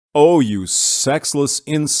Oh, you sexless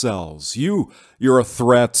incels. You're a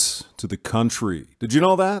threat to the country. Did you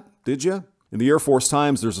know that? Did you? In the Air Force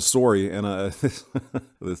Times, there's a story, and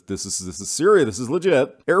this is serious. This is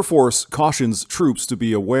legit. Air Force cautions troops to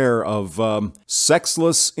be aware of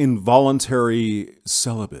sexless involuntary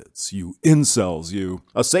celibates. You incels, you.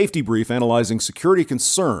 A safety brief analyzing security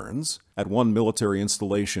concerns at one military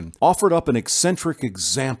installation offered up an eccentric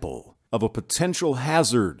example of a potential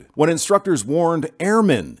hazard when instructors warned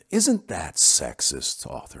airmen. Isn't that sexist,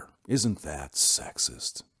 author? Isn't that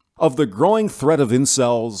sexist? Of the growing threat of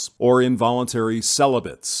incels, or involuntary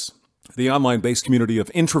celibates, the online-based community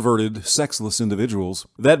of introverted, sexless individuals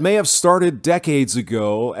that may have started decades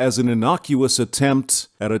ago as an innocuous attempt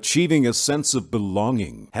at achieving a sense of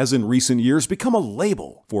belonging, has in recent years become a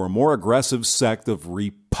label for a more aggressive sect of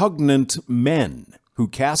repugnant men who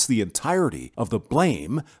cast the entirety of the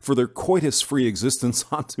blame for their coitus-free existence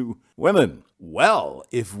onto women. Well,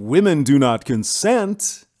 if women do not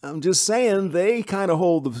consent, I'm just saying, they kind of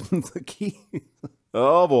hold the key.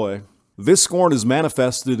 Oh boy. This scorn is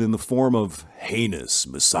manifested in the form of heinous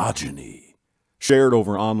misogyny, shared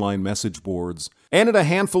over online message boards, and in a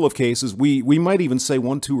handful of cases, we might even say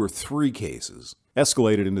 1, 2, or 3 cases,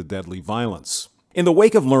 escalated into deadly violence. In the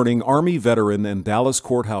wake of learning, Army veteran and Dallas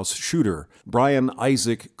courthouse shooter Brian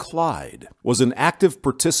Isaac Clyde was an active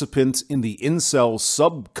participant in the incel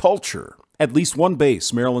subculture. At least one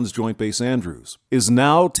base, Maryland's Joint Base Andrews, is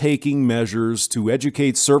now taking measures to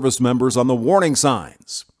educate service members on the warning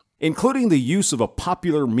signs, including the use of a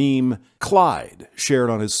popular meme Clyde shared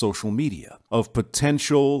on his social media of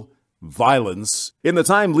potential violence. In the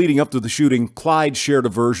time leading up to the shooting, Clyde shared a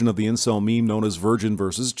version of the incel meme known as Virgin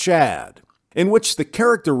versus Chad, in which the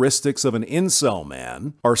characteristics of an incel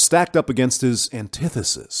man are stacked up against his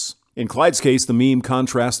antithesis. In Clyde's case, the meme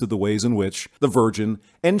contrasted the ways in which the Virgin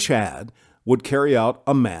and Chad would carry out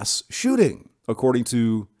a mass shooting, according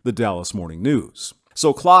to the Dallas Morning News.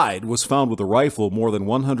 So Clyde was found with a rifle, more than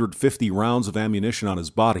 150 rounds of ammunition on his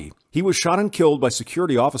body. He was shot and killed by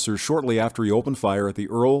security officers shortly after he opened fire at the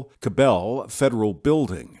Earl Cabell Federal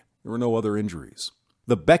Building. There were no other injuries.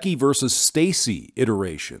 The Becky versus Stacy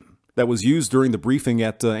iteration that was used during the briefing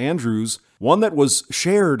at Andrews, one that was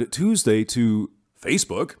shared Tuesday to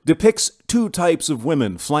Facebook, depicts 2 types of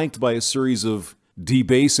women flanked by a series of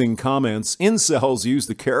debasing comments incels use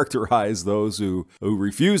to characterize those who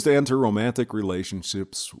refuse to enter romantic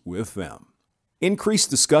relationships with them. Increased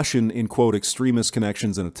discussion in, quote, extremist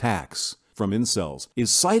connections and attacks from incels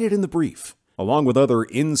is cited in the brief, along with other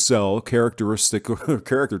incel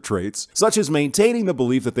character traits, such as maintaining the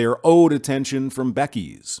belief that they are owed attention from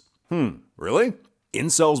Beckies. Really?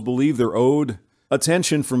 Incels believe they're owed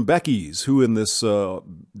attention from Beckies, who in this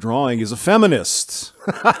drawing is a feminist.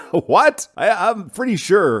 What? I'm pretty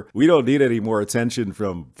sure we don't need any more attention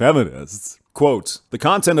from feminists. Quote, the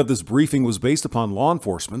content of this briefing was based upon law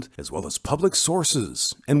enforcement as well as public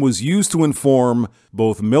sources and was used to inform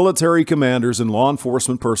both military commanders and law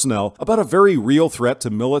enforcement personnel about a very real threat to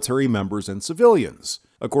military members and civilians,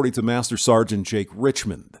 according to Master Sergeant Jake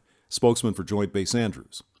Richmond, spokesman for Joint Base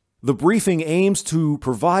Andrews. The briefing aims to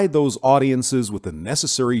provide those audiences with the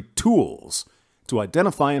necessary tools to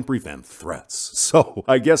identify and prevent threats. So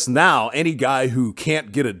I guess now any guy who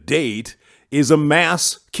can't get a date is a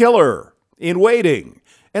mass killer in waiting.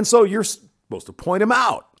 And so you're supposed to point him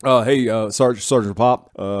out. Hey, Sergeant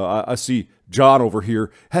Pop, I see John over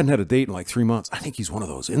here hadn't had a date in like 3 months. I think he's one of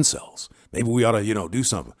those incels. Maybe we ought to, do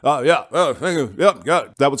something. Yeah, thank you. Yeah.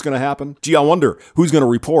 Is that what's going to happen? Gee, I wonder who's going to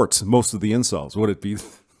report most of the incels. Would it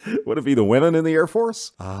be the women in the Air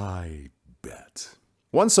Force? I bet.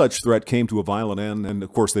 One such threat came to a violent end, and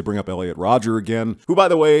of course they bring up Elliot Rodger again, who, by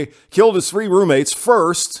the way, killed his 3 roommates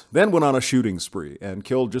first, then went on a shooting spree, and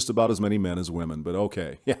killed just about as many men as women. But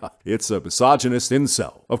okay, yeah, it's a misogynist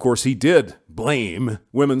incel. Of course, he did blame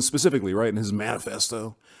women specifically, right, in his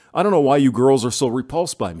manifesto. I don't know why you girls are so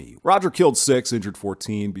repulsed by me. Rodger killed 6, injured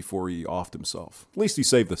 14 before he offed himself. At least he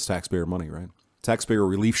saved us taxpayer money, right? Taxpayer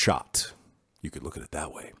relief shot. You could look at it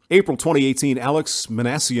that way. April 2018, Alex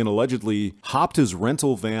Manassian allegedly hopped his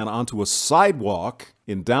rental van onto a sidewalk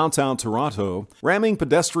in downtown Toronto, ramming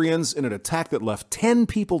pedestrians in an attack that left 10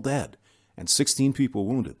 people dead and 16 people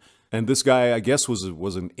wounded. And this guy, I guess, was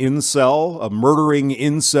an incel, a murdering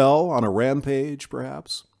incel on a rampage,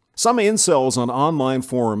 perhaps. Some incels on online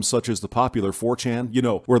forums, such as the popular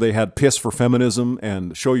 4chan, where they had piss for feminism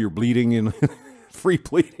and show your bleeding in free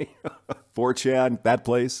bleeding. 4chan, that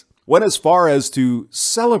place, went as far as to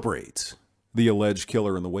celebrate the alleged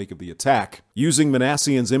killer in the wake of the attack, using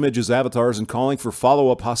Manassian's image as avatars and calling for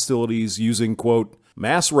follow-up hostilities using, quote,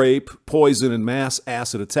 mass rape, poison, and mass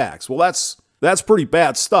acid attacks. Well, that's That's pretty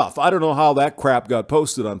bad stuff. I don't know how that crap got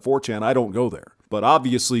posted on 4chan. I don't go there. But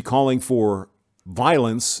obviously calling for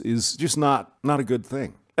violence is just not a good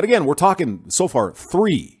thing. And again, we're talking so far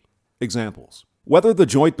 3 examples. Whether the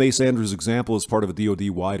Joint Base Andrews example is part of a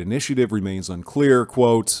DoD-wide initiative remains unclear.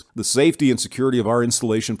 Quote, the safety and security of our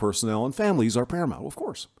installation personnel and families are paramount, of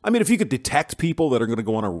course. I mean, if you could detect people that are going to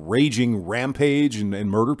go on a raging rampage and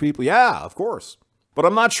murder people, yeah, of course. But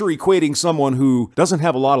I'm not sure equating someone who doesn't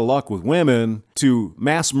have a lot of luck with women to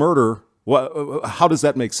mass murder. How does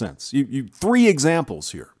that make sense? 3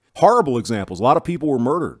 examples here. Horrible examples. A lot of people were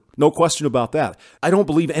murdered. No question about that. I don't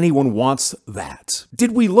believe anyone wants that.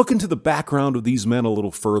 Did we look into the background of these men a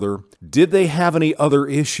little further? Did they have any other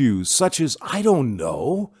issues, such as, I don't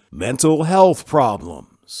know, mental health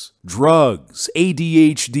problems, drugs,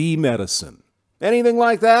 ADHD medicine, anything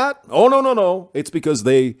like that? Oh, no. It's because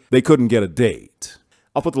they couldn't get a date.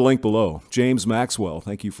 I'll put the link below. James Maxwell,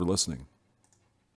 thank you for listening.